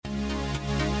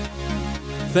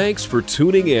Thanks for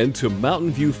tuning in to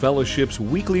Mountain View Fellowship's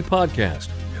weekly podcast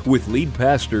with lead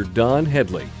pastor Don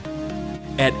Headley.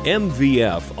 At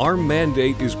MVF, our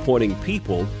mandate is pointing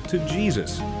people to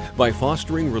Jesus by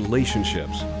fostering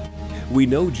relationships. We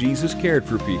know Jesus cared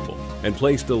for people and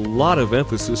placed a lot of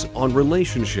emphasis on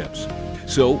relationships,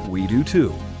 so we do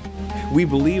too. We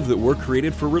believe that we're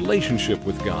created for relationship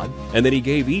with God and that He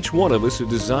gave each one of us a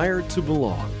desire to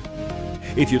belong.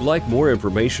 If you'd like more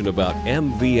information about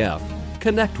MVF,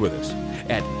 connect with us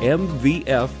at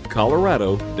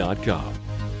mvfcolorado.com.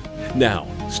 Now,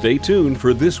 stay tuned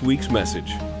for this week's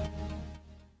message.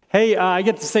 Hey, I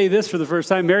get to say this for the first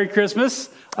time. Merry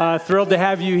Christmas. Thrilled to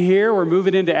have you here. We're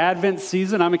moving into Advent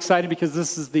season. I'm excited because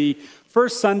this is the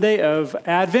first Sunday of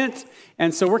Advent.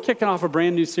 And so we're kicking off a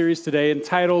brand new series today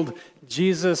entitled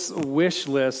Jesus Wish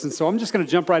List. And so I'm just going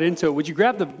to jump right into it. Would you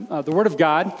grab the Word of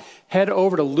God, head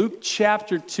over to Luke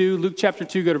chapter 2. Luke chapter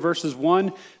 2, go to verses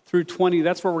 1 through 20.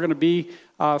 That's where we're going to be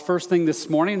first thing this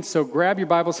morning. So grab your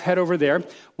Bibles, head over there.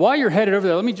 While you're headed over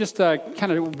there, let me just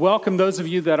kind of welcome those of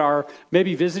you that are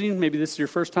maybe visiting. Maybe this is your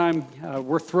first time.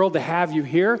 We're thrilled to have you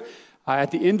here. At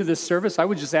the end of this service, I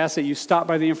would just ask that you stop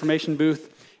by the information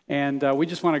booth. And we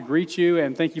just want to greet you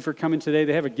and thank you for coming today.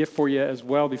 They have a gift for you as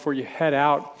well before you head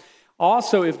out.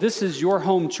 Also, if this is your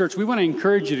home church, we want to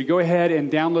encourage you to go ahead and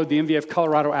download the MVF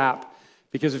Colorado app.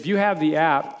 Because if you have the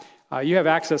app, you have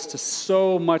access to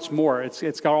so much more.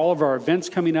 It's got all of our events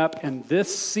coming up. And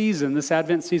this season, this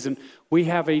Advent season, we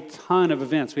have a ton of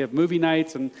events. We have movie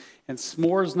nights and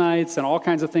s'mores nights and all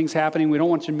kinds of things happening. We don't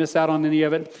want you to miss out on any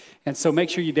of it. And so make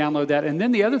sure you download that. And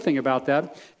then the other thing about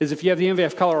that is if you have the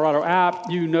MVF Colorado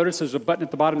app, you notice there's a button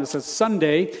at the bottom that says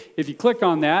Sunday. If you click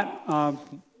on that,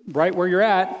 right where you're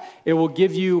at, it will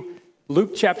give you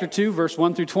Luke chapter 2, verse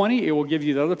 1 through 20. It will give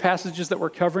you the other passages that we're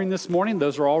covering this morning.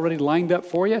 Those are already lined up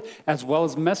for you, as well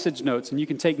as message notes. And you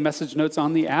can take message notes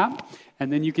on the app,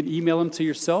 and then you can email them to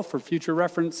yourself for future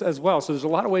reference as well. So there's a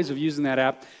lot of ways of using that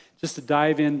app just to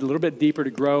dive in a little bit deeper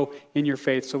to grow in your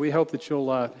faith. So we hope that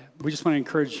we just want to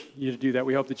encourage you to do that.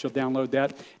 We hope that you'll download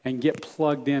that and get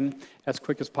plugged in as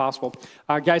quick as possible.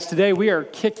 Guys, today we are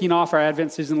kicking off our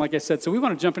Advent season, like I said. So we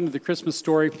want to jump into the Christmas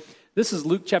story. This is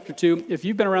Luke chapter 2. If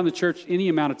you've been around the church any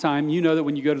amount of time, you know that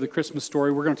when you go to the Christmas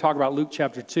story, we're going to talk about Luke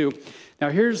chapter 2. Now,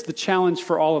 here's the challenge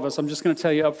for all of us. I'm just going to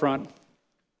tell you up front,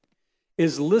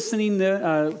 is listening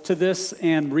to this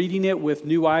and reading it with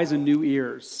new eyes and new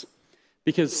ears.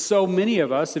 Because so many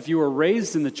of us, if you were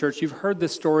raised in the church, you've heard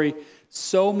this story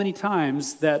so many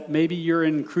times that maybe you're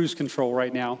in cruise control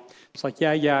right now. It's like,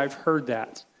 yeah, I've heard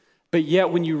that. But yet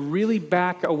when you really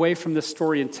back away from this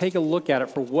story and take a look at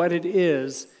it for what it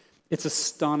is, it's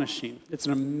astonishing. It's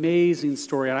an amazing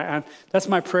story. And that's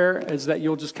my prayer, is that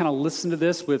you'll just kind of listen to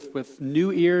this with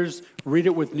new ears, read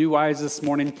it with new eyes this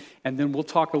morning, and then we'll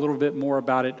talk a little bit more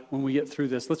about it when we get through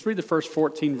this. Let's read the first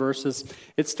 14 verses.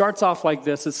 It starts off like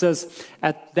this. It says,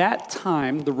 "At that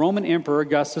time, the Roman Emperor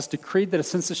Augustus decreed that a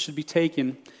census should be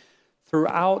taken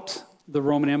throughout the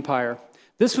Roman Empire.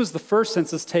 This was the first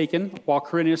census taken while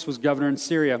Quirinius was governor in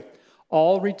Syria.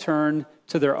 All returned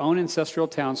to their own ancestral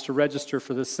towns to register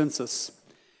for this census.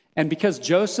 And because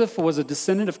Joseph was a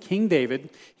descendant of King David,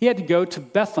 he had to go to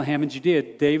Bethlehem in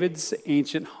Judea, David's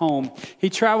ancient home. He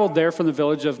traveled there from the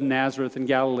village of Nazareth in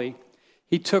Galilee.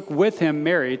 He took with him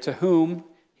Mary, to whom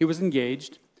he was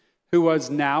engaged, who was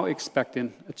now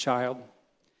expecting a child.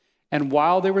 And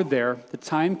while they were there, the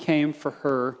time came for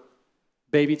her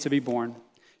baby to be born.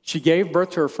 She gave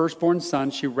birth to her firstborn son.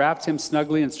 She wrapped him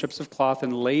snugly in strips of cloth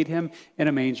and laid him in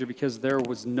a manger because there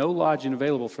was no lodging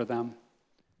available for them.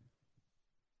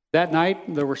 That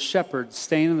night, there were shepherds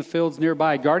staying in the fields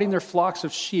nearby, guarding their flocks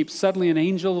of sheep. Suddenly, an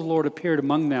angel of the Lord appeared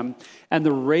among them, and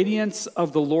the radiance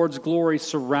of the Lord's glory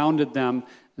surrounded them,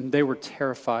 and they were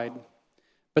terrified.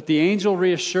 But the angel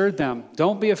reassured them.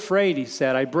 "Don't be afraid," he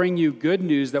said. "I bring you good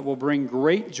news that will bring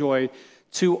great joy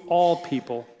to all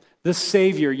people. The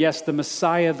Savior, yes, the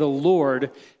Messiah, the Lord,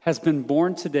 has been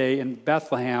born today in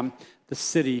Bethlehem, the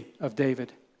city of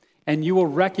David. And you will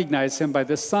recognize him by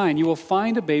this sign. You will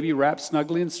find a baby wrapped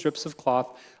snugly in strips of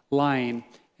cloth, lying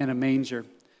in a manger."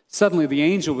 Suddenly the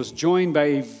angel was joined by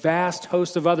a vast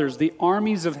host of others, the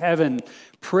armies of heaven,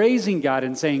 praising God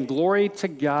and saying, "Glory to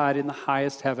God in the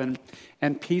highest heaven,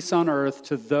 and peace on earth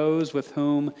to those with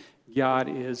whom God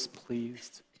is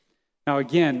pleased." Now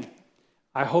again,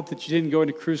 I hope that you didn't go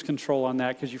into cruise control on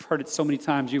that because you've heard it so many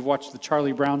times. You've watched the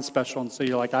Charlie Brown special, and so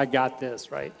you're like, I got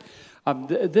this, right?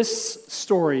 This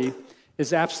story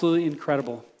is absolutely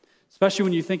incredible, especially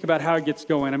when you think about how it gets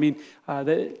going. I mean,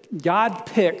 God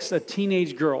picks a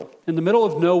teenage girl in the middle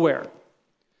of nowhere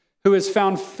who has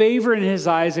found favor in his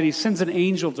eyes, and he sends an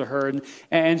angel to her.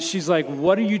 And she's like,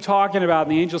 what are you talking about?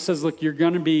 And the angel says, look, you're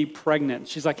going to be pregnant.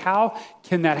 She's like, how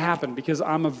can that happen? Because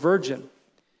I'm a virgin.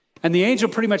 And the angel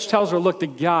pretty much tells her, look, the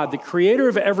God, the creator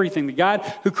of everything, the God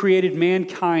who created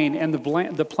mankind and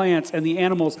the plants and the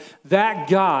animals, that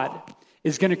God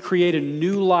is going to create a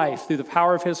new life through the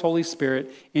power of his Holy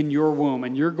Spirit in your womb.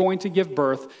 And you're going to give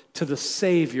birth to the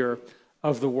Savior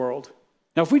of the world.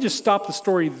 Now, if we just stop the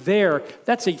story there,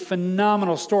 that's a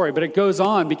phenomenal story. But it goes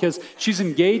on because she's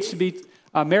engaged to be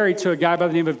married to a guy by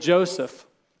the name of Joseph.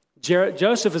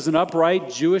 Joseph is an upright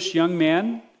Jewish young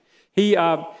man.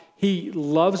 He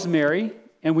loves Mary,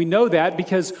 and we know that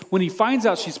because when he finds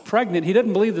out she's pregnant, he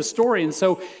doesn't believe the story. And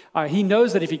so he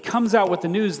knows that if he comes out with the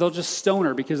news, they'll just stone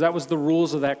her because that was the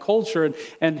rules of that culture.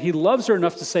 And he loves her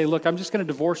enough to say, look, I'm just going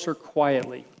to divorce her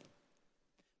quietly.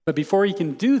 But before he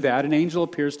can do that, an angel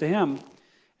appears to him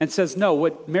and says, no,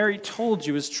 what Mary told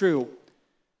you is true.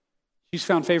 She's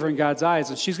found favor in God's eyes,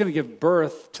 and she's going to give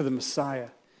birth to the Messiah,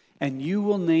 and you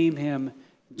will name him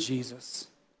Jesus.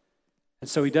 And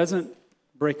so he doesn't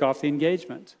break off the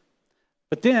engagement.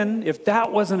 But then, if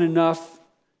that wasn't enough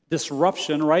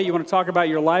disruption, right? You want to talk about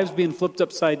your lives being flipped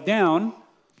upside down.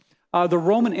 The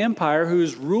Roman Empire, who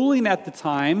is ruling at the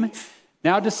time,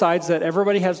 now decides that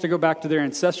everybody has to go back to their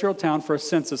ancestral town for a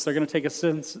census. They're going to take a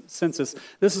census.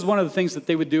 This is one of the things that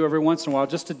they would do every once in a while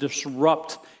just to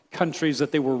disrupt countries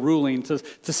that they were ruling,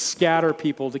 to scatter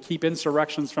people, to keep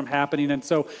insurrections from happening. And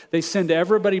so they send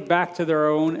everybody back to their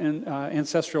own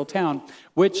ancestral town,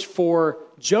 which for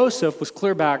Joseph was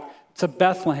clear back to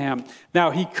Bethlehem.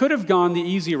 Now, he could have gone the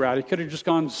easy route. He could have just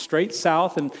gone straight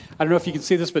south, and I don't know if you can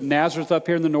see this, but Nazareth up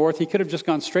here in the north, he could have just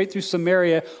gone straight through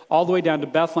Samaria all the way down to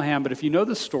Bethlehem. But if you know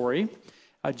the story,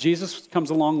 Jesus comes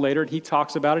along later, and he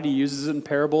talks about it. He uses it in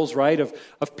parables, right, of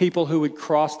people who would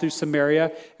cross through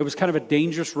Samaria. It was kind of a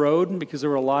dangerous road because there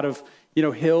were a lot of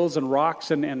hills and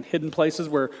rocks and hidden places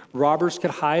where robbers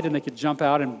could hide and they could jump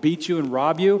out and beat you and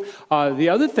rob you. The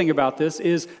other thing about this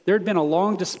is there had been a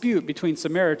long dispute between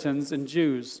Samaritans and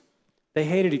Jews. They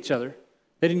hated each other.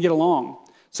 They didn't get along.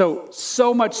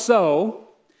 So much so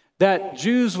that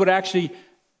Jews would actually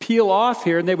peel off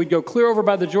here and they would go clear over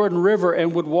by the Jordan River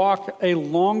and would walk a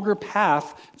longer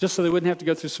path just so they wouldn't have to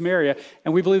go through Samaria.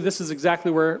 And we believe this is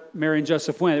exactly where Mary and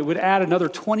Joseph went. It would add another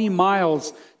 20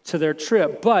 miles to their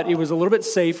trip, but it was a little bit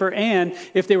safer, and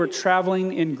if they were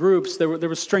traveling in groups, there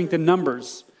was strength in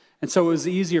numbers. And so it was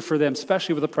easier for them,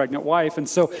 especially with a pregnant wife. And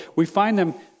so we find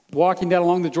them walking down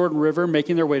along the Jordan River,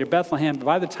 making their way to Bethlehem. But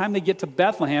by the time they get to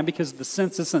Bethlehem, because of the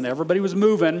census and everybody was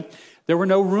moving, there were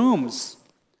no rooms.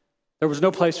 There was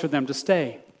no place for them to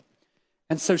stay.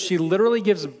 And so she literally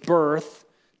gives birth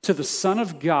to the Son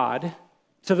of God,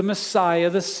 to the Messiah,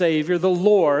 the Savior, the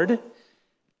Lord,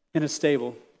 in a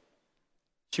stable.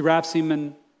 She wraps him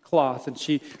in cloth and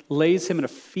she lays him in a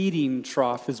feeding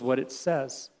trough, is what it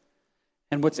says.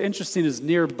 And what's interesting is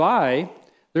nearby,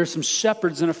 there are some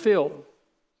shepherds in a field.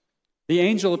 The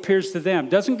angel appears to them,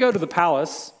 doesn't go to the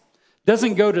palace,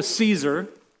 doesn't go to Caesar,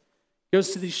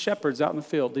 goes to these shepherds out in the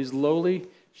field, these lowly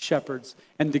shepherds,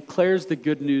 and declares the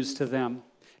good news to them.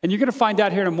 And you're going to find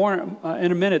out here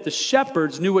in a minute, the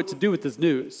shepherds knew what to do with this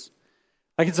news.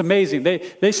 Like, it's amazing.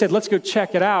 They said, let's go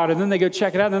check it out. And then they go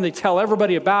check it out, and then they tell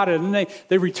everybody about it. And then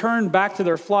they return back to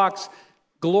their flocks,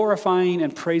 glorifying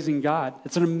and praising God.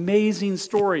 It's an amazing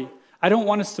story. I don't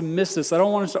want us to miss this. I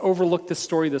don't want us to overlook this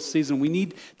story this season. We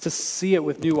need to see it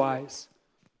with new eyes.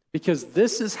 Because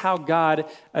this is how God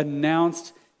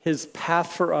announced his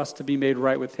path for us to be made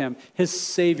right with him. His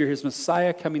Savior, his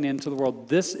Messiah coming into the world.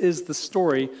 This is the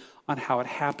story on how it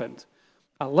happened.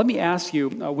 Let me ask you,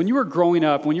 when you were growing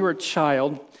up, when you were a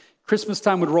child, Christmas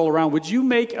time would roll around, would you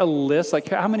make a list? Like,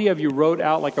 how many of you wrote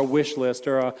out like a wish list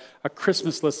or a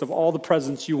Christmas list of all the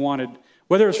presents you wanted?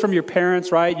 Whether it was from your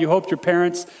parents, right? You hoped your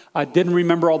parents didn't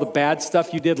remember all the bad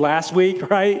stuff you did last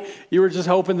week, right? You were just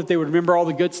hoping that they would remember all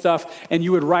the good stuff, and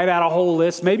you would write out a whole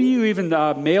list. Maybe you even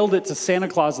mailed it to Santa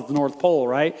Claus at the North Pole,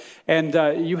 right? And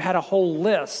you had a whole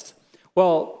list.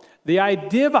 Well, the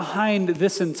idea behind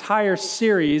this entire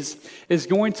series is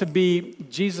going to be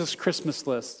Jesus' Christmas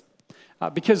list.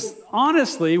 Because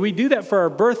honestly, we do that for our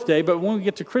birthday, but when we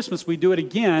get to Christmas, we do it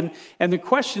again. And the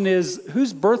question is,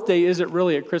 whose birthday is it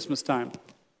really at Christmas time?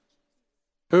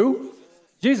 Who?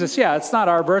 Jesus. Yeah, it's not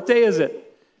our birthday, is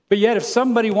it? But yet, if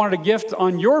somebody wanted a gift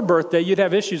on your birthday, you'd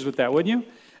have issues with that, wouldn't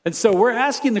you? And so we're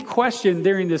asking the question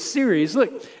during this series,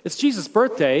 look, it's Jesus'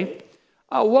 birthday.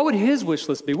 What would his wish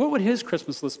list be? What would his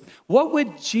Christmas list be? What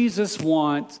would Jesus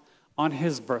want on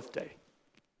his birthday?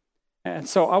 And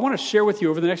so I want to share with you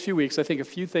over the next few weeks, I think, a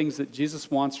few things that Jesus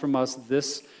wants from us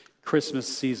this Christmas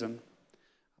season.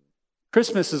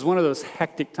 Christmas is one of those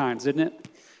hectic times, isn't it?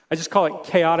 I just call it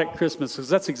chaotic Christmas because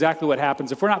that's exactly what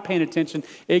happens. If we're not paying attention,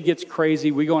 it gets crazy.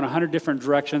 We go in 100 different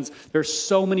directions. There's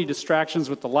so many distractions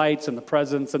with the lights and the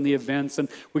presents and the events, and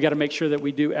we got to make sure that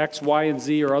we do X, Y, and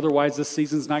Z, or otherwise this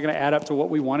season's not going to add up to what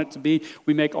we want it to be.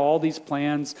 We make all these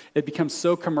plans. It becomes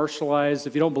so commercialized.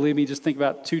 If you don't believe me, just think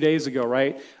about 2 days ago,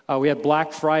 right? We had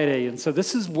Black Friday, and so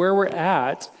this is where we're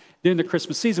at during the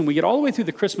Christmas season. We get all the way through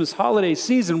the Christmas holiday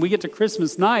season. We get to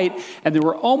Christmas night, and then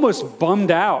we're almost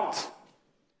bummed out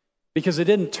because it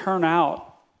didn't turn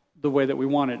out the way that we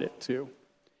wanted it to.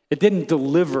 It didn't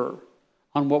deliver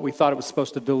on what we thought it was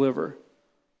supposed to deliver.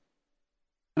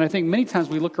 And I think many times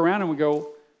we look around and we go,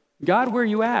 God, where are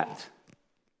you at?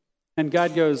 And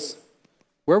God goes,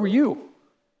 where were you?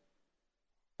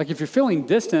 Like if you're feeling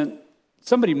distant,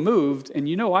 somebody moved and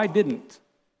you know I didn't.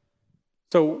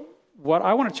 So what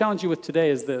I want to challenge you with today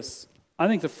is this. I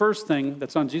think the first thing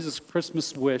that's on Jesus'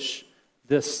 Christmas wish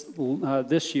this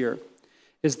year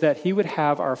is that he would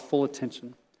have our full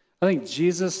attention. I think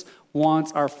Jesus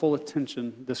wants our full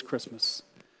attention this Christmas.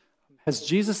 Has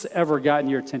Jesus ever gotten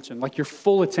your attention, like your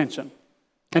full attention?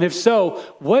 And if so,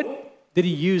 what did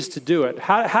he use to do it?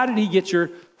 How did he get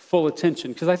your full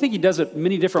attention? Because I think he does it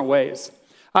many different ways.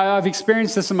 I've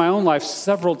experienced this in my own life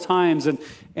several times,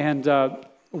 and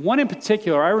one in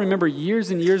particular, I remember years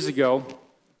and years ago,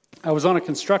 I was on a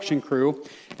construction crew,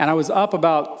 and I was up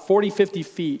about 40, 50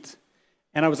 feet,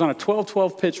 and I was on a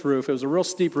 12 pitch roof. It was a real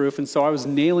steep roof, and so I was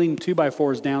nailing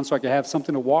 2x4s down so I could have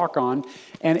something to walk on,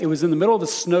 and it was in the middle of a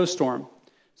snowstorm.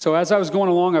 So as I was going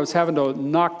along, I was having to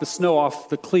knock the snow off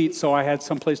the cleat so I had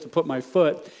some place to put my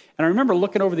foot. And I remember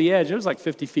looking over the edge. It was like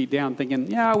 50 feet down, thinking,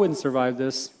 yeah, I wouldn't survive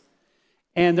this.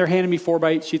 And they're handing me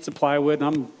 4x8 sheets of plywood, and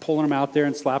I'm pulling them out there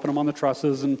and slapping them on the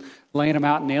trusses and laying them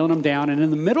out and nailing them down. And in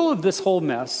the middle of this whole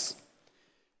mess,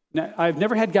 now, I've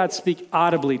never had God speak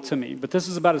audibly to me, but this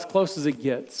is about as close as it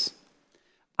gets.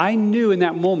 I knew in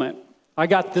that moment, I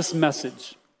got this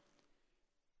message.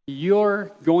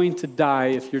 You're going to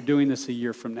die if you're doing this a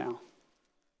year from now.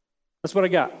 That's what I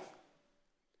got.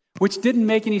 Which didn't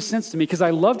make any sense to me because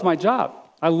I loved my job.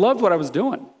 I loved what I was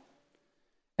doing.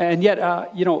 And yet,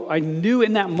 I knew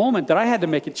in that moment that I had to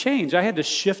make a change. I had to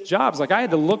shift jobs. Like I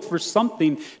had to look for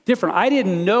something different. I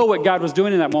didn't know what God was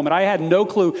doing in that moment. I had no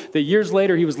clue that years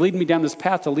later he was leading me down this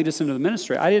path to lead us into the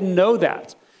ministry. I didn't know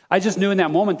that. I just knew in that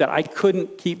moment that I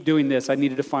couldn't keep doing this. I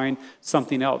needed to find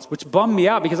something else, which bummed me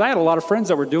out because I had a lot of friends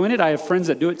that were doing it. I have friends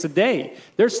that do it today.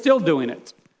 They're still doing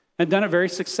it and done it very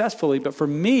successfully. But for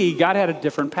me, God had a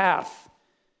different path.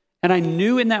 And I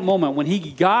knew in that moment when he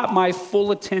got my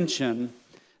full attention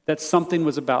that something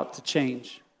was about to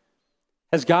change.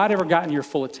 Has God ever gotten your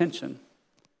full attention?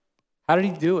 How did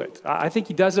he do it? I think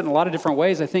he does it in a lot of different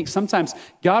ways. I think sometimes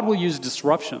God will use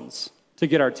disruptions to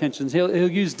get our attention. He'll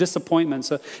use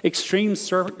disappointments, extreme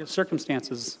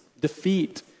circumstances,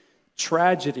 defeat,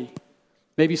 tragedy.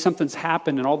 Maybe something's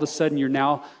happened and all of a sudden you're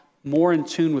now more in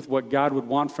tune with what God would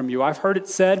want from you. I've heard it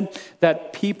said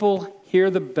that people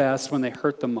hear the best when they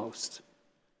hurt the most.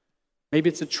 Maybe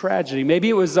it's a tragedy. Maybe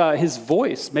it was his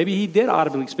voice. Maybe he did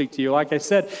audibly speak to you. Like I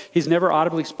said, he's never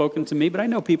audibly spoken to me, but I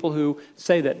know people who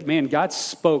say that, man, God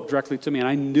spoke directly to me, and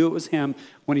I knew it was him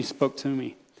when he spoke to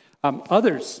me.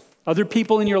 Other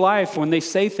people in your life, when they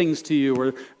say things to you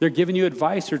or they're giving you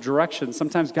advice or direction,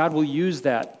 sometimes God will use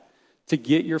that to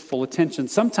get your full attention.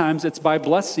 Sometimes it's by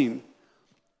blessing.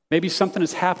 Maybe something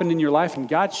has happened in your life and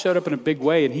God showed up in a big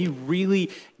way and he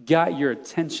really got your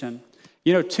attention.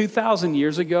 2,000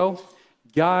 years ago,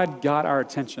 God got our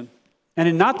attention. And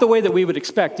in not the way that we would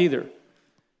expect either.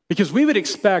 Because we would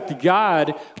expect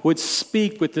God would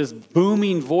speak with this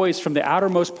booming voice from the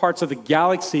outermost parts of the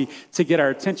galaxy to get our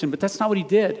attention. But that's not what he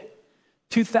did.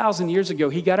 2,000 years ago,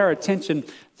 he got our attention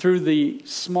through the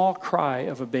small cry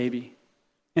of a baby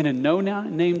in a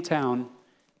no-name town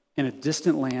in a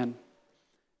distant land,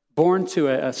 born to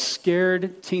a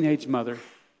scared teenage mother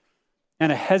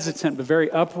and a hesitant but very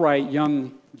upright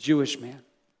young Jewish man.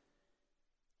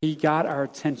 He got our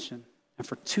attention. And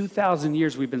for 2,000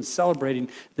 years, we've been celebrating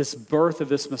this birth of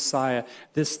this Messiah,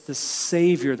 this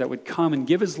Savior that would come and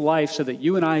give his life so that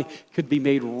you and I could be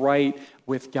made right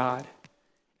with God.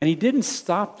 And he didn't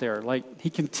stop there. He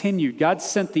continued. God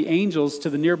sent the angels to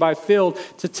the nearby field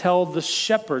to tell the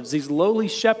shepherds, these lowly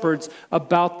shepherds,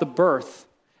 about the birth.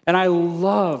 And I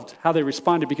loved how they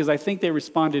responded because I think they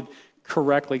responded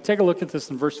correctly. Take a look at this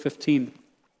in verse 15.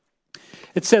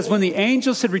 It says, when the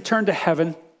angels had returned to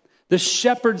heaven, the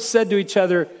shepherds said to each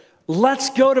other, let's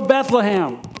go to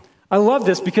Bethlehem. I love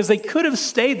this because they could have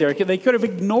stayed there. They could have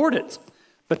ignored it,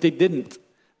 but they didn't.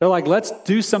 They're like, let's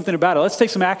do something about it. Let's take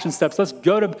some action steps. Let's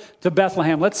go to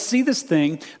Bethlehem. Let's see this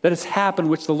thing that has happened,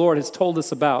 which the Lord has told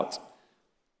us about.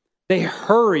 They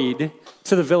hurried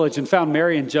to the village and found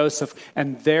Mary and Joseph,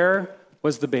 and there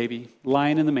was the baby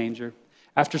lying in the manger.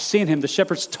 After seeing him, the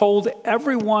shepherds told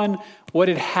everyone what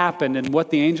had happened and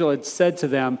what the angel had said to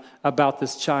them about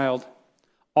this child.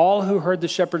 All who heard the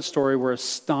shepherd's story were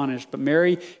astonished, but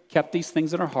Mary kept these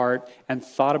things in her heart and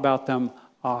thought about them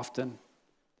often.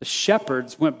 The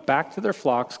shepherds went back to their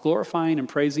flocks, glorifying and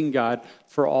praising God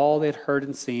for all they had heard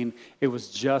and seen. It was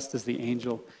just as the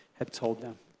angel had told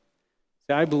them.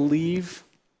 See, I believe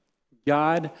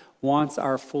God wants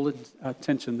our full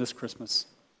attention this Christmas.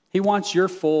 He wants your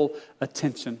full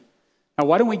attention. Now,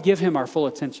 why don't we give him our full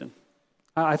attention?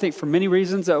 I think for many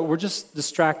reasons, we're just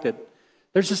distracted.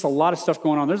 There's just a lot of stuff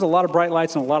going on. There's a lot of bright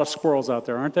lights and a lot of squirrels out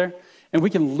there, aren't there? And we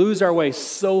can lose our way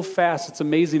so fast. It's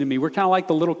amazing to me. We're kind of like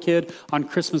the little kid on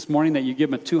Christmas morning that you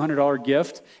give them a $200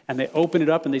 gift, and they open it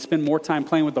up and they spend more time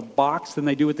playing with the box than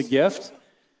they do with the gift.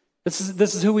 This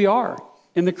is who we are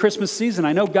in the Christmas season.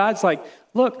 I know God's like,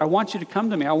 look, I want you to come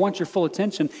to me. I want your full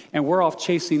attention, and we're off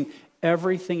chasing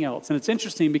everything else. And it's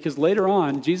interesting because later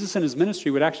on, Jesus in his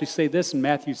ministry would actually say this in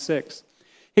Matthew 6.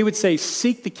 He would say,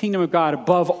 seek the kingdom of God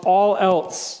above all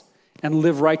else and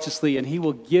live righteously, and he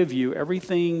will give you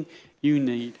everything you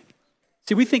need.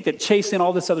 See, we think that chasing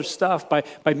all this other stuff by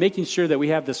making sure that we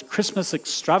have this Christmas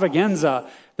extravaganza,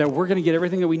 that we're going to get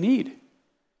everything that we need.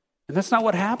 And that's not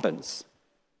what happens.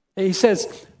 He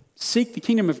says, seek the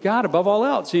kingdom of God above all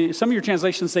else. Some of your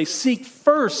translations say, seek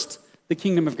first the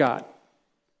kingdom of God.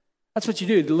 That's what you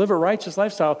do, to live a righteous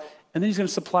lifestyle, and then he's going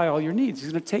to supply all your needs.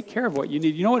 He's going to take care of what you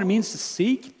need. You know what it means to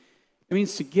seek? It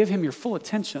means to give him your full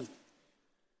attention,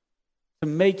 to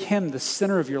make him the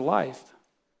center of your life,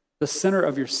 the center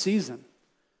of your season.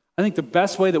 I think the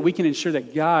best way that we can ensure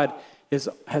that God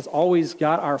has always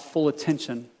got our full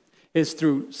attention is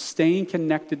through staying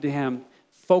connected to him,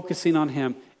 focusing on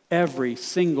him every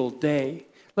single day.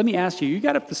 Let me ask you, you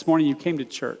got up this morning, you came to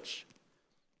church.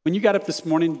 When you got up this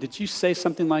morning, did you say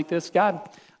something like this? God,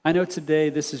 I know today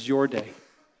this is your day,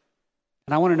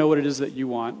 and I want to know what it is that you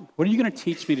want. What are you going to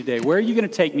teach me today? Where are you going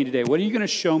to take me today? What are you going to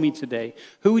show me today?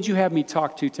 Who would you have me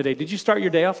talk to today? Did you start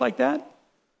your day off like that?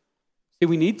 See,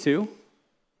 we need to.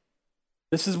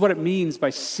 This is what it means by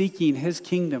seeking his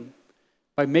kingdom,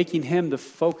 by making him the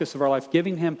focus of our life,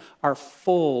 giving him our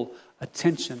full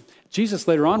attention. Jesus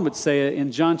later on would say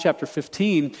in John chapter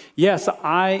 15, yes,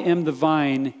 I am the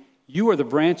vine, you are the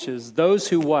branches. Those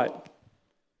who what?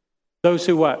 Those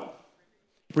who what?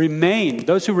 Remain.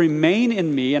 Those who remain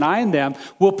in me and I in them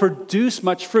will produce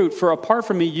much fruit. For apart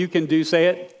from me, you can do, say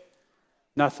it,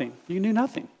 nothing. You can do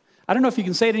nothing. I don't know if you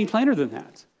can say it any plainer than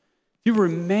that. If you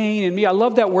remain in me. I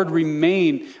love that word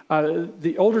remain.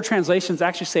 The older translations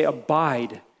actually say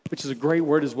abide, which is a great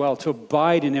word as well. To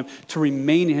abide in him, to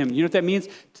remain in him. You know what that means?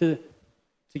 To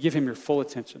give him your full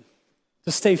attention.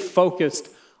 To stay focused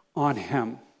on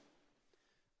him.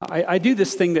 I do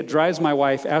this thing that drives my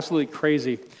wife absolutely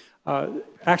crazy.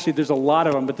 Actually, there's a lot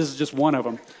of them, but this is just one of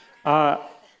them.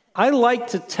 I like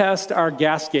to test our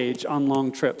gas gauge on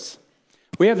long trips.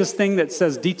 We have this thing that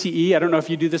says DTE. I don't know if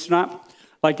you do this or not.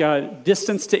 Like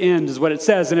distance to end is what it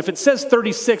says. And if it says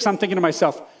 36, I'm thinking to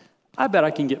myself, I bet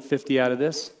I can get 50 out of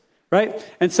this, right?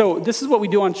 And so this is what we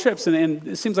do on trips. And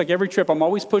it seems like every trip I'm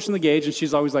always pushing the gauge, and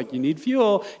she's always like, you need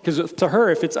fuel. Because to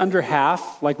her, if it's under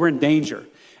half, like we're in danger.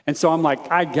 And so I'm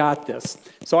like, I got this.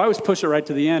 So I always push it right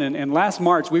to the end. And last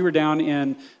March, we were down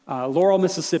in Laurel,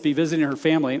 Mississippi, visiting her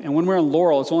family. And when we're in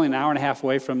Laurel, it's only an hour and a half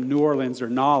away from New Orleans or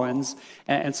Nolens.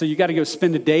 And so you got to go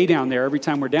spend a day down there every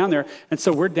time we're down there. And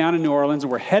so we're down in New Orleans,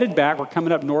 and we're headed back. We're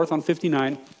coming up north on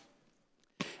 59.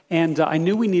 And I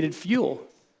knew we needed fuel.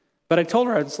 But I told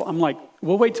her, I'm like,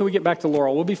 we'll wait till we get back to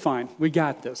Laurel. We'll be fine. We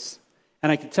got this.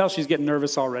 And I could tell she's getting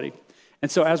nervous already.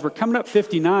 And so as we're coming up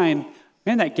 59,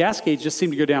 man, that gas gauge just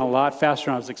seemed to go down a lot faster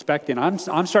than I was expecting. I'm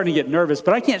starting to get nervous,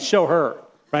 but I can't show her,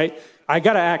 right? I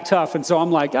got to act tough. And so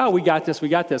I'm like, oh, we got this, we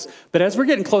got this. But as we're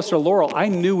getting closer to Laurel, I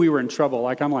knew we were in trouble.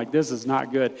 Like, I'm like, this is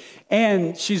not good.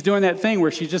 And she's doing that thing where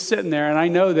she's just sitting there, and I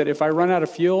know that if I run out of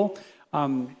fuel,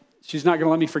 she's not going to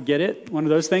let me forget it. One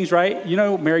of those things, right? You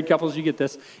know, married couples, you get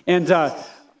this. And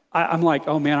I'm like,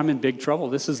 oh, man, I'm in big trouble.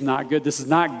 This is not good. This is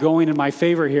not going in my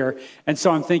favor here. And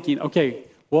so I'm thinking, okay,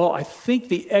 well, I think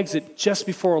the exit just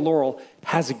before Laurel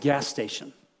has a gas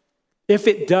station. If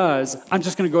it does, I'm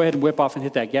just going to go ahead and whip off and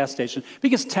hit that gas station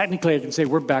because technically I can say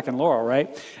we're back in Laurel,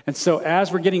 right? And so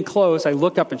as we're getting close, I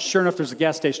look up and sure enough, there's a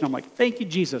gas station. I'm like, thank you,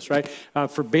 Jesus, right,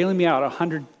 for bailing me out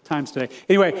 100 times today.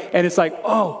 Anyway, and it's like,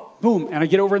 oh, boom. And I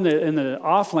get over in the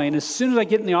off lane. As soon as I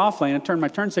get in the off lane and turn my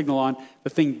turn signal on, the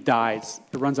thing dies.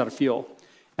 It runs out of fuel.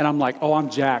 And I'm like, oh, I'm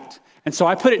jacked. And so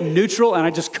I put it in neutral, and I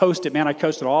just coast it, man. I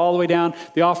coasted all the way down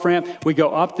the off-ramp. We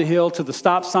go up the hill to the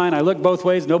stop sign. I look both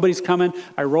ways. Nobody's coming.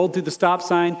 I rolled through the stop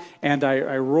sign, and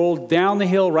I rolled down the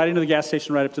hill right into the gas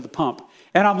station, right up to the pump.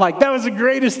 And I'm like, that was the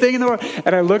greatest thing in the world.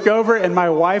 And I look over, and my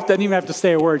wife doesn't even have to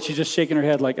say a word. She's just shaking her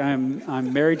head like,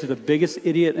 I'm married to the biggest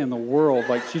idiot in the world.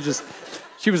 Like,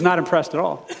 she was not impressed at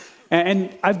all.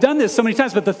 And I've done this so many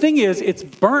times, but the thing is, it's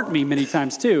burnt me many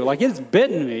times too. Like, it's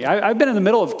bitten me. I've been in the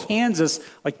middle of Kansas.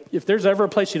 Like, if there's ever a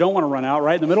place you don't want to run out,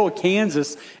 right? In the middle of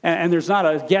Kansas, and there's not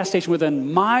a gas station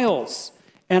within miles,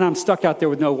 and I'm stuck out there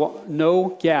with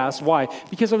no gas. Why?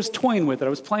 Because I was toying with it. I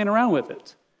was playing around with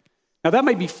it. Now, that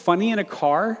might be funny in a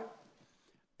car,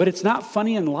 but it's not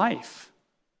funny in life.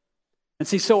 And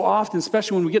see, so often,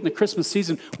 especially when we get in the Christmas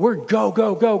season, we're go,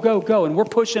 go, go, go, go, and we're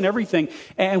pushing everything,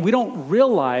 and we don't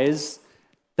realize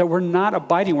that we're not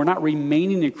abiding, we're not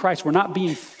remaining in Christ, we're not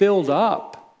being filled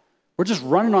up. We're just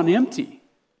running on empty.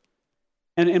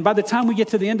 And by the time we get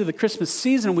to the end of the Christmas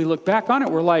season and we look back on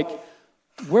it, we're like,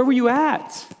 where were you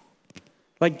at?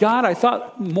 Like, God, I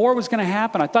thought more was going to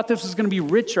happen. I thought this was going to be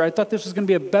richer. I thought this was going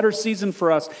to be a better season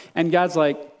for us. And God's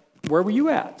like, where were you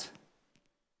at?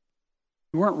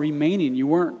 You weren't remaining. You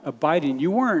weren't abiding.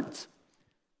 You weren't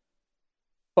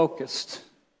focused.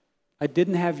 I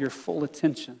didn't have your full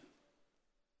attention.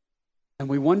 And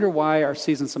we wonder why our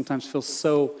season sometimes feels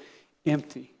so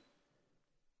empty.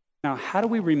 Now, how do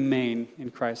we remain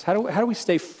in Christ? How do we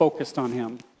stay focused on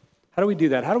Him? How do we do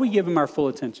that? How do we give Him our full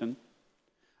attention?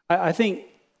 I think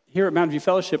here at Mountain View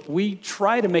Fellowship, we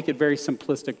try to make it very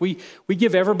simplistic. We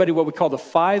give everybody what we call the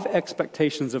 5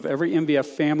 expectations of every MVF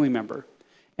family member.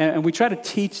 And we try to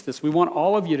teach this. We want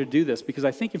all of you to do this because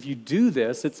I think if you do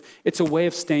this, it's a way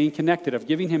of staying connected, of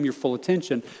giving Him your full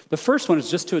attention. The first one is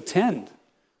just to attend,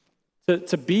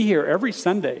 to be here every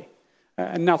Sunday.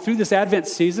 And now through this Advent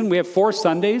season, we have 4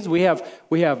 Sundays. We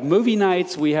have movie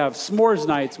nights. We have s'mores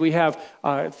nights. We have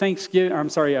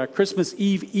Christmas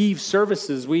Eve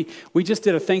services. We just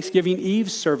did a Thanksgiving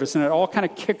Eve service, and it all kind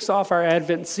of kicks off our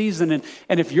Advent season.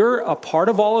 And if you're a part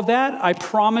of all of that, I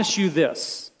promise you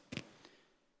this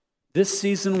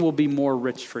season will be more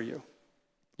rich for you.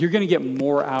 You're going to get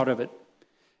more out of it.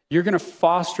 You're going to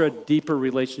foster a deeper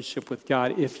relationship with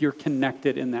God if you're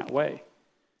connected in that way.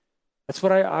 That's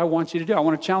what I want you to do. I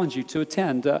want to challenge you to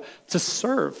attend, to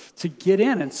serve, to get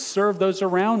in and serve those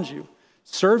around you.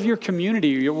 Serve your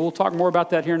community. We'll talk more about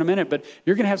that here in a minute, but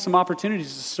you're going to have some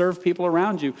opportunities to serve people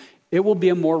around you. It will be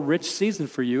a more rich season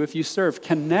for you if you serve.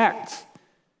 Connect.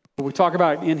 What we talk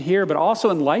about in here, but also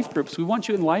in life groups. We want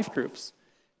you in life groups.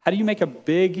 How do you make a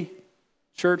big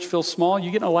church feel small?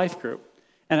 You get in a life group.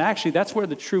 And actually, that's where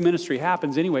the true ministry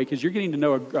happens anyway, because you're getting to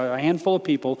know a handful of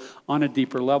people on a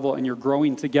deeper level, and you're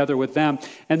growing together with them.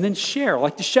 And then share,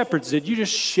 like the shepherds did. You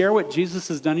just share what Jesus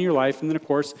has done in your life, and then, of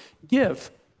course, give.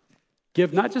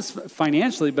 Give not just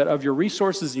financially, but of your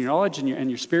resources and your knowledge and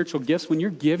your spiritual gifts. When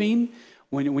you're giving,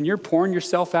 when you're pouring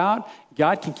yourself out,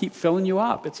 God can keep filling you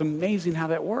up. It's amazing how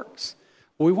that works.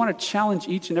 Well, we want to challenge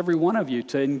each and every one of you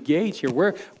to engage here.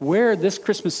 Where this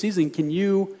Christmas season can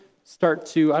you start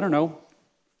to,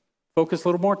 focus a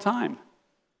little more time?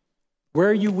 Where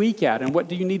are you weak at, and what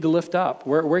do you need to lift up?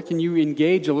 Where can you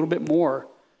engage a little bit more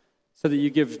so that you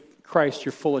give Christ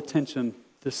your full attention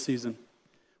this season?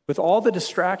 With all the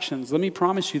distractions, let me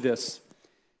promise you this.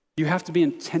 You have to be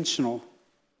intentional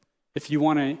if you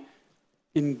want to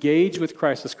engage with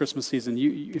Christ this Christmas season.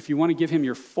 If you want to give Him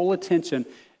your full attention,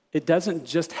 it doesn't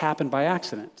just happen by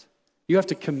accident. You have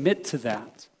to commit to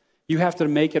that. You have to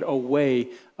make it a way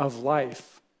of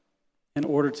life in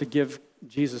order to give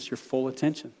Jesus your full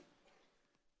attention.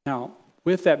 Now,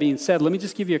 with that being said, let me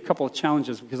just give you a couple of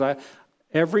challenges because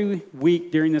every week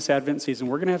during this Advent season,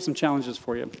 we're going to have some challenges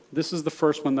for you. This is the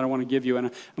first one that I want to give you, and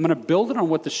I'm going to build it on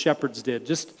what the shepherds did,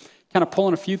 just kind of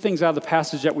pulling a few things out of the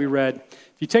passage that we read.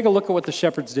 If you take a look at what the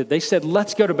shepherds did, they said,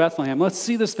 let's go to Bethlehem. Let's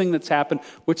see this thing that's happened,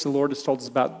 which the Lord has told us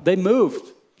about. They moved.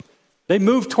 They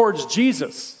moved towards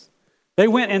Jesus. They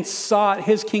went and sought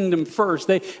His kingdom first.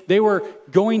 They were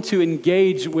going to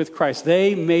engage with Christ.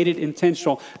 They made it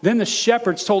intentional. Then the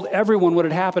shepherds told everyone what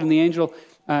had happened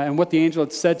and what the angel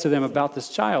had said to them about this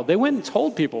child. They went and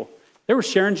told people. They were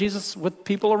sharing Jesus with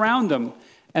people around them.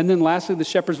 And then lastly, the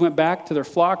shepherds went back to their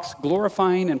flocks,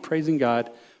 glorifying and praising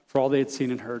God for all they had seen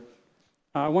and heard.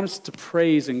 I want us to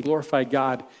praise and glorify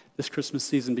God this Christmas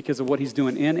season because of what he's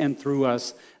doing in and through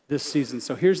us this season.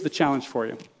 So here's the challenge for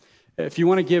you. If you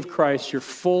want to give Christ your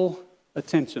full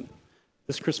attention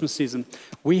this Christmas season,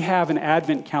 we have an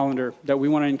Advent calendar that we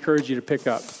want to encourage you to pick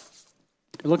up.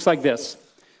 It looks like this.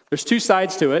 There's two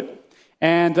sides to it.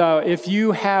 And if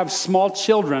you have small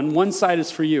children, one side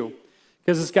is for you,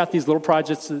 because it's got these little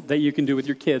projects that you can do with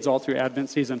your kids all through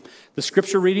Advent season. The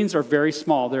scripture readings are very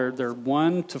small. They're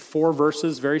 1 to 4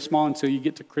 verses, very small until you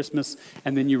get to Christmas,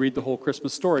 and then you read the whole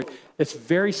Christmas story. It's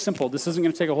very simple. This isn't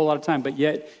going to take a whole lot of time, but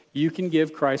yet you can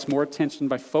give Christ more attention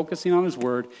by focusing on his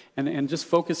word and just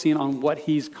focusing on what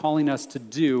he's calling us to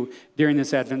do during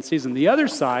this Advent season. The other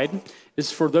side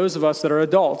is for those of us that are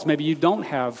adults. Maybe you don't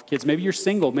have kids. Maybe you're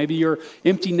single. Maybe you're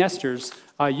empty nesters.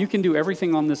 You can do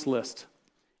everything on this list.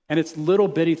 And it's little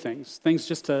bitty things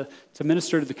just to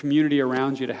minister to the community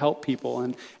around you, to help people.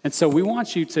 And so we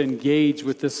want you to engage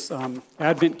with this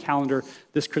Advent calendar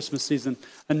this Christmas season.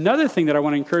 Another thing that I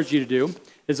want to encourage you to do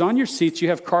is on your seats, you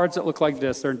have cards that look like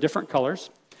this. They're in different colors.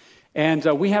 And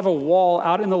we have a wall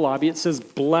out in the lobby. It says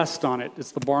blessed on it.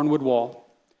 It's the Barnwood wall.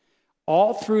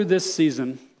 All through this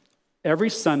season, every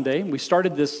Sunday, we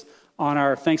started this on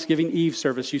our Thanksgiving Eve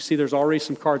service. You see there's already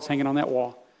some cards hanging on that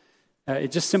wall.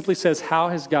 It just simply says, how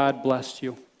has God blessed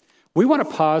you? We want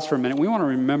to pause for a minute. We want to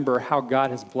remember how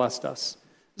God has blessed us.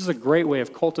 This is a great way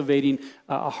of cultivating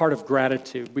a heart of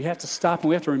gratitude. We have to stop and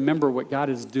we have to remember what God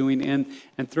is doing in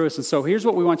and through us. And so here's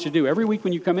what we want you to do. Every week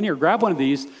when you come in here, grab one of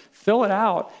these, fill it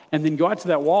out, and then go out to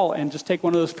that wall and just take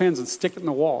one of those pens and stick it in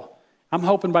the wall. I'm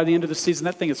hoping by the end of the season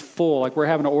that thing is full, like we're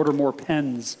having to order more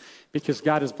pens because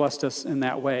God has blessed us in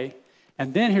that way.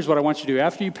 And then here's what I want you to do.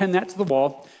 After you pen that to the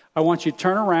wall, I want you to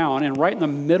turn around, and right in the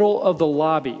middle of the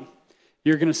lobby,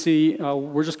 you're going to see,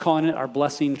 we're just calling it our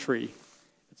blessing tree.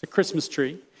 It's a Christmas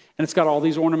tree, and it's got all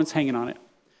these ornaments hanging on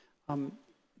it.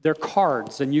 They're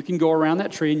cards, and you can go around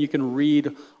that tree, and you can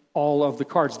read all of the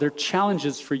cards. They're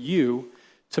challenges for you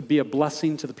to be a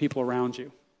blessing to the people around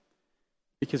you.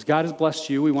 Because God has blessed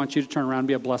you, we want you to turn around and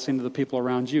be a blessing to the people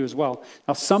around you as well.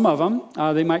 Now, some of them,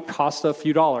 they might cost a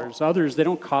few dollars. Others, they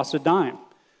don't cost a dime.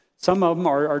 Some of them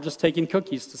are just taking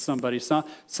cookies to somebody.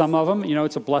 Some of them,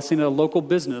 it's a blessing at a local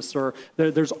business. Or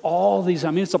there's all these,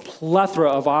 it's a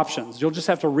plethora of options. You'll just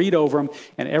have to read over them.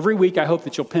 And every week, I hope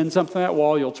that you'll pin something on that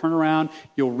wall. You'll turn around.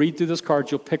 You'll read through those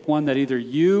cards. You'll pick one that either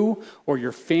you or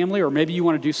your family, or maybe you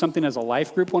want to do something as a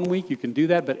life group one week. You can do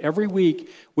that. But every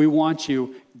week, we want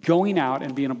you going out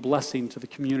and being a blessing to the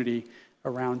community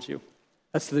around you.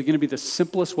 That's going to be the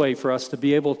simplest way for us to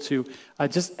be able to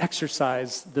just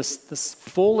exercise this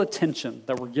full attention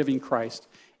that we're giving Christ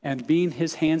and being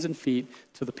his hands and feet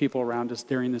to the people around us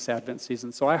during this Advent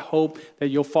season. So I hope that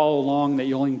you'll follow along, that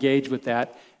you'll engage with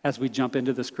that as we jump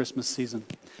into this Christmas season.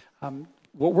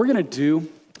 What we're going to do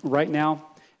right now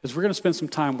is we're going to spend some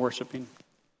time worshiping,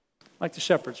 like the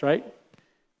shepherds, right?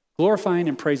 Glorifying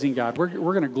and praising God. We're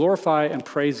going to glorify and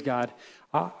praise God.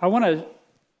 I want to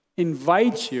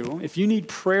invite you, if you need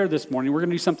prayer this morning, we're going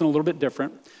to do something a little bit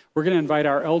different. We're going to invite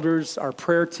our elders, our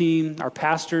prayer team, our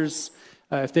pastors,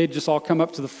 if they'd just all come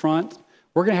up to the front.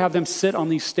 We're going to have them sit on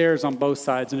these stairs on both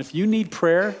sides. And if you need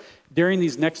prayer during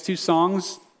these next two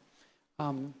songs,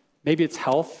 maybe it's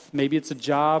health, maybe it's a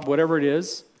job, whatever it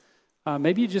is,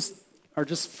 maybe you just are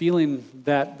just feeling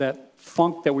that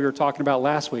funk that we were talking about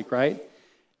last week, right?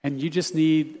 And you just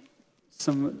need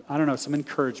some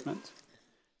encouragement.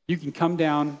 You can come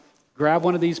down, grab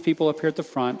one of these people up here at the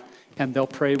front, and they'll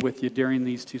pray with you during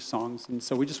these two songs. And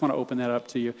so we just want to open that up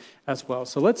to you as well.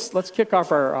 So let's kick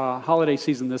off our holiday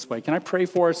season this way. Can I pray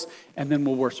for us, and then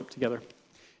we'll worship together?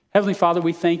 Heavenly Father,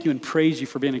 we thank you and praise you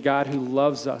for being a God who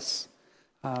loves us.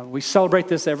 We celebrate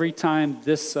this every time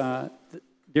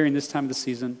during this time of the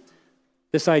season.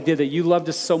 This idea that you loved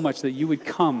us so much that you would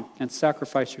come and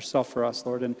sacrifice yourself for us,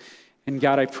 Lord. And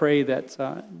God, I pray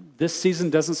that this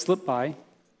season doesn't slip by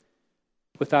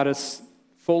without us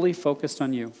fully focused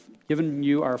on you, giving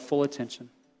you our full attention.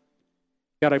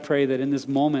 God, I pray that in this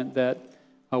moment that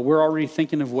we're already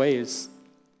thinking of ways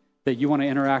that you want to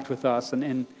interact with us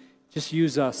and just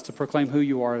use us to proclaim who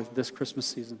you are this Christmas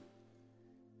season.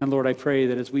 And Lord, I pray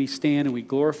that as we stand and we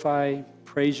glorify,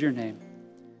 praise your name,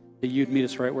 that you'd meet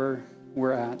us right where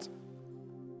we're at.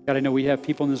 God, I know we have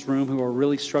people in this room who are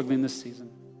really struggling this season.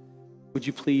 Would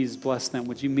you please bless them?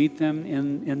 Would you meet them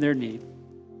in their need?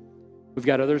 We've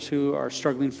got others who are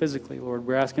struggling physically, Lord.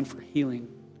 We're asking for healing.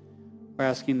 We're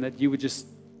asking that you would just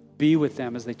be with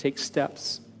them as they take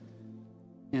steps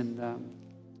and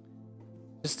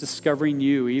just discovering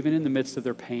you, even in the midst of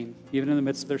their pain, even in the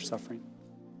midst of their suffering.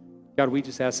 God, we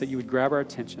just ask that you would grab our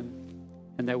attention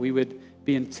and that we would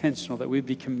be intentional, that we would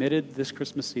be committed this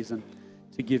Christmas season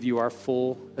to to give you our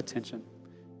full attention.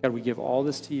 God, we give all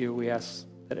this to you. We ask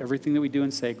that everything that we do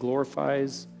and say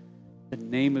glorifies the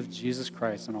name of Jesus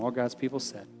Christ. And all God's people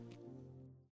said,